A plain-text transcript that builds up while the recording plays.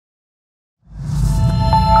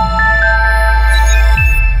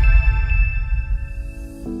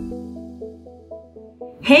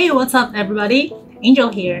Hey, what's up everybody? Angel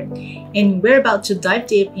here, and we're about to dive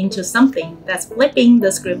deep into something that's flipping the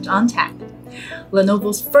script on tech.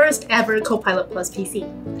 Lenovo's first ever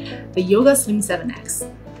Copilot+PC, the Yoga Slim 7X.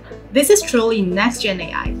 This is truly NextGen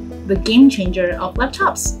AI, the game changer of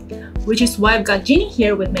laptops, which is why I've got Jeannie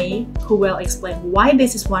here with me, who will explain why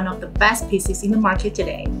this is one of the best PCs in the market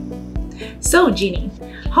today. So Jeannie,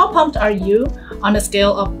 how pumped are you on a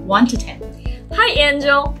scale of 1 to 10? Hi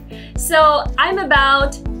Angel! So I'm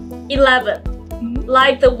about 11,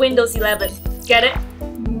 like the Windows 11. Get it?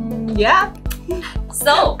 Yeah.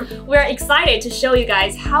 So we're excited to show you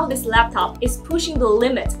guys how this laptop is pushing the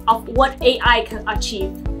limit of what AI can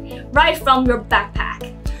achieve, right from your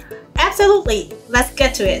backpack. Absolutely! Let's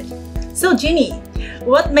get to it. So Jeannie,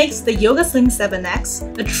 what makes the Yoga Slim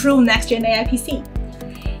 7X a true next-gen AI PC?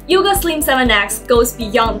 Yoga Slim 7X goes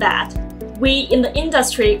beyond that. We in the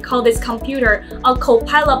industry call this computer a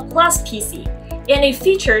Copilot+PC, and it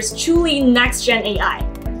features truly next-gen AI.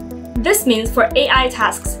 This means for AI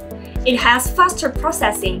tasks, it has faster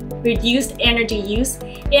processing, reduced energy use,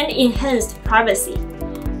 and enhanced privacy,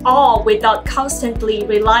 all without constantly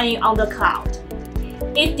relying on the cloud.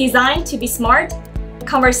 It's designed to be smart,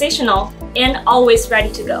 conversational, and always ready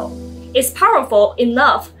to go. It's powerful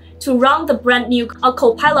enough to run the brand new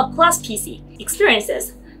Copilot+PC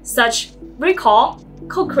experiences, such Recall,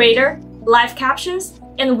 Creator, Live Captions,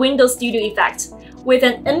 and Windows Studio Effects, with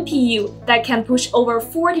an NPU that can push over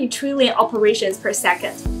 40 trillion operations per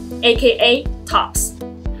second, aka TOPS.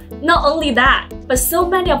 Not only that, but so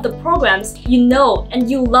many of the programs you know and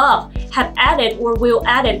you love have added or will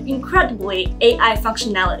add incredibly AI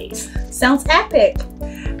functionalities. Sounds epic!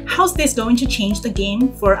 How's this going to change the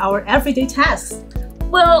game for our everyday tasks?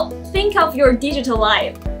 Well, think of your digital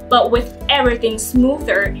life, but with everything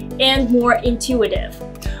smoother and more intuitive.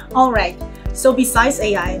 Alright, so besides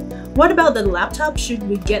AI, what about the laptop should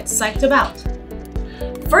we get psyched about?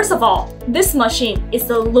 First of all, this machine is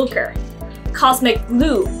a looker. Cosmic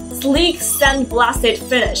blue, sleek sandblasted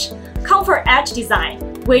finish, comfort edge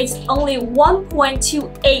design, weighs only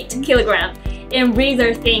 1.28 kilograms and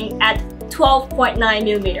razor thin at 12.9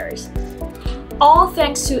 millimeters. All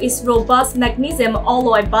thanks to its robust magnesium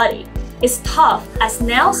alloy body. It's tough as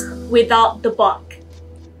nails without the bunk.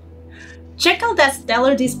 Check out that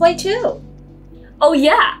stellar display too! Oh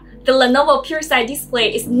yeah, the Lenovo PureSight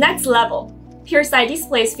display is next level. PureSight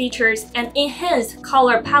displays features an enhanced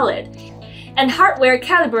color palette and hardware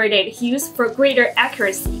calibrated hues for greater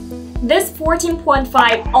accuracy. This 14.5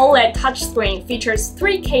 OLED touchscreen features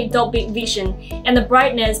 3K Dolby Vision and the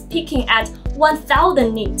brightness peaking at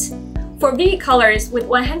 1000 nits for vivid colors with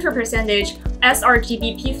 100%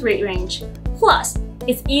 sRGB P3 range. Plus,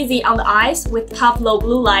 it's easy on the eyes with tough low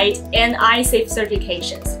blue light and eye-safe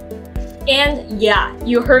certifications. And yeah,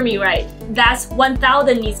 you heard me right, that's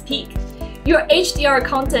 1000 nits peak. Your HDR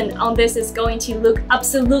content on this is going to look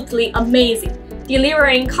absolutely amazing,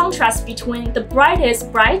 delivering contrast between the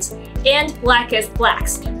brightest brights and blackest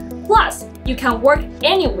blacks. Plus, you can work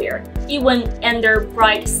anywhere, even under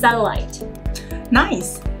bright sunlight.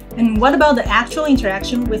 Nice! And what about the actual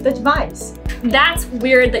interaction with the device? That's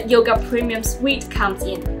where the Yoga Premium Suite comes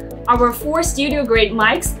in. Our 4 studio-grade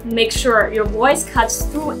mics make sure your voice cuts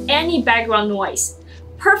through any background noise,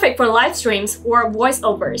 perfect for live streams or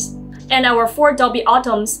voiceovers. And our 4 Dolby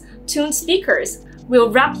Atmos tuned speakers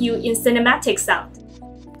will wrap you in cinematic sound.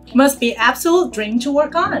 Must be an absolute dream to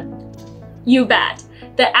work on. You bet.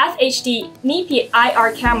 The FHD MIPI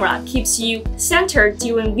IR camera keeps you centered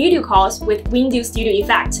during video calls with Windows Studio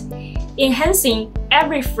Effect, enhancing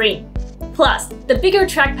every frame. Plus, the bigger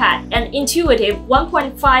trackpad and intuitive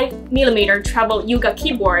 1.5mm travel Yoga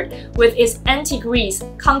keyboard with its anti-grease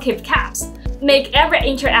concave caps make every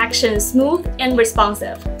interaction smooth and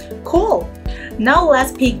responsive. Cool! Now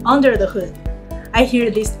let's peek under the hood. I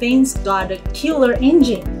hear this thing's got a killer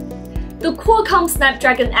engine. The Qualcomm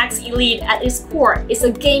Snapdragon X Elite at its core is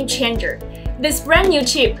a game changer. This brand new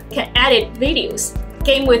chip can edit videos,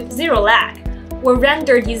 game with zero lag, or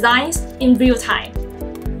render designs in real time.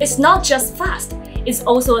 It's not just fast, it's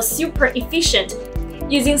also super efficient,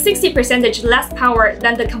 using 60% less power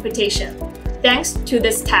than the competition. Thanks to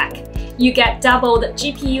this tech, you get double the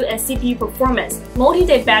GPU and CPU performance,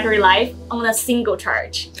 multi-day battery life on a single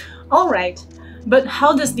charge. Alright, but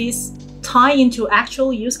how does this tie into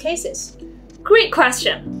actual use cases? Great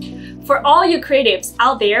question! For all you creatives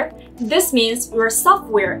out there, this means your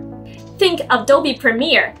software. Think Adobe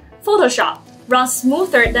Premiere, Photoshop runs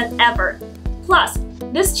smoother than ever. Plus,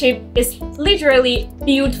 this chip is literally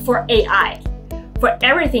built for AI. For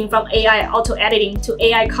everything from AI auto editing to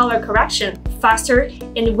AI color correction, faster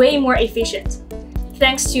and way more efficient.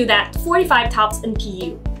 thanks to that 45 TOPS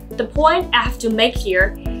NPU. The point I have to make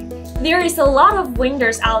here, there is a lot of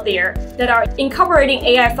vendors out there that are incorporating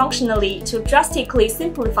AI functionally to drastically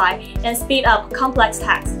simplify and speed up complex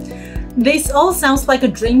tasks. This all sounds like a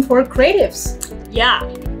dream for creatives. Yeah,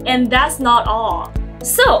 and that's not all.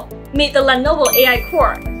 So, meet the Lenovo AI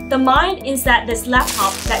Core, the mind inside this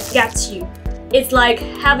laptop that gets you. It's like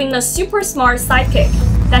having a super smart sidekick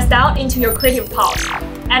that's down into your creative pulse,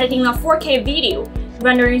 editing a 4K video,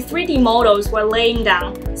 rendering 3D models while laying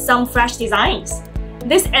down some fresh designs.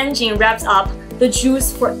 This engine wraps up the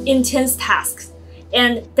juice for intense tasks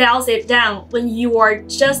and dials it down when you are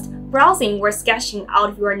just browsing or sketching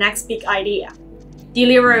out your next big idea,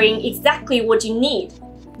 delivering exactly what you need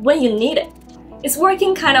when you need it. It's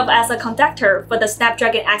working kind of as a conductor for the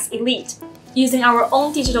Snapdragon X Elite, using our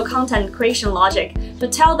own digital content creation logic to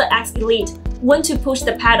tell the X Elite when to push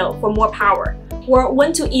the pedal for more power or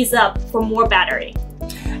when to ease up for more battery.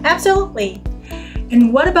 Absolutely.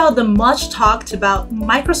 And what about the much talked about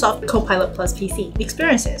Microsoft Copilot+PC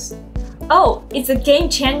experiences? Oh, it's a game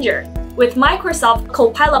changer. With Microsoft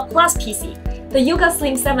Copilot+PC, the Yoga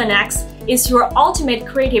Slim 7X is your ultimate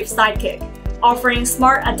creative sidekick, offering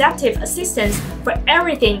smart adaptive assistance for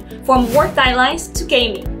everything from work guidelines to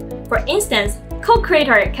gaming. For instance, Code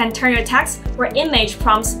Creator can turn your text or image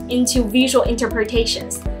prompts into visual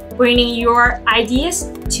interpretations, bringing your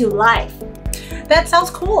ideas to life. That sounds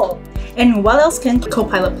cool. And what else can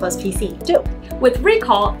Copilot+PC do? With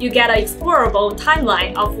Recall, you get an explorable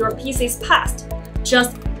timeline of your PC's past.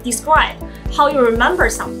 Just describe how you remember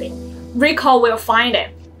something. Recall will find it.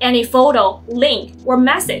 Any photo, link, or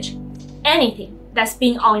message. Anything that's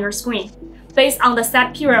been on your screen, based on the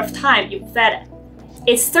set period of time you fed it.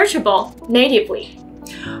 It's searchable natively.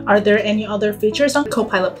 Are there any other features on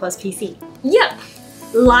Copilot+PC? Yep!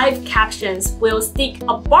 Live captions will stick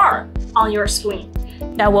a bar on your screen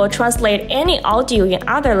that will translate any audio in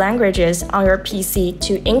other languages on your PC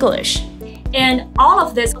to English. And all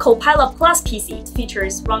of this Copilot+PC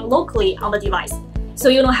features run locally on the device, so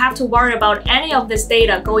you don't have to worry about any of this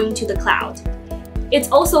data going to the cloud.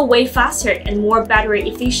 It's also way faster and more battery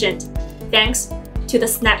efficient, thanks to the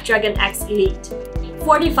Snapdragon X Elite,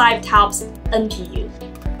 45 TOPS NPU.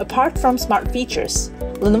 Apart from smart features,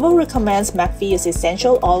 Lenovo recommends McAfee's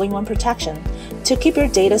essential all-in-one protection to keep your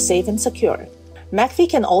data safe and secure. McAfee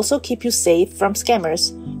can also keep you safe from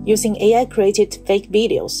scammers using AI-created fake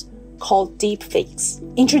videos called deepfakes.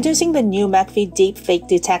 Introducing the new McAfee Deepfake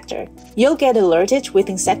Detector. You'll get alerted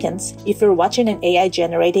within seconds if you're watching an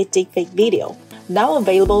AI-generated deepfake video, now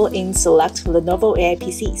available in select Lenovo AI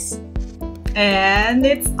PCs. And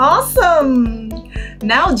it's awesome!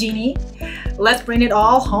 Now, Jeannie, let's bring it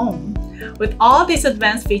all home. With all these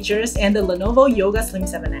advanced features and the Lenovo Yoga Slim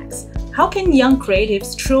 7X, how can young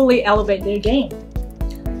creatives truly elevate their game?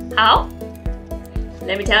 How?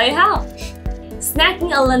 Let me tell you how.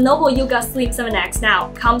 Snagging a Lenovo Yoga Slim 7X now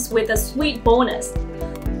comes with a sweet bonus.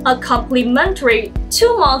 A complimentary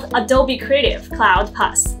 2-month Adobe Creative Cloud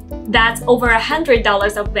Pass. That's over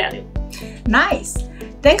 $100 of value. Nice!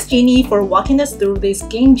 Thanks, Jeannie, for walking us through this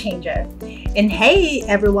game changer. And hey,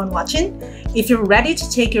 everyone watching, if you're ready to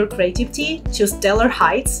take your creativity to stellar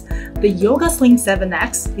heights, the Yoga Slim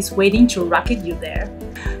 7X is waiting to rocket you there.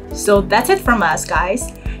 So that's it from us,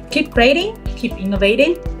 guys. Keep creating, keep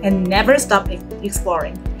innovating, and never stop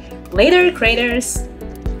exploring. Later, creators!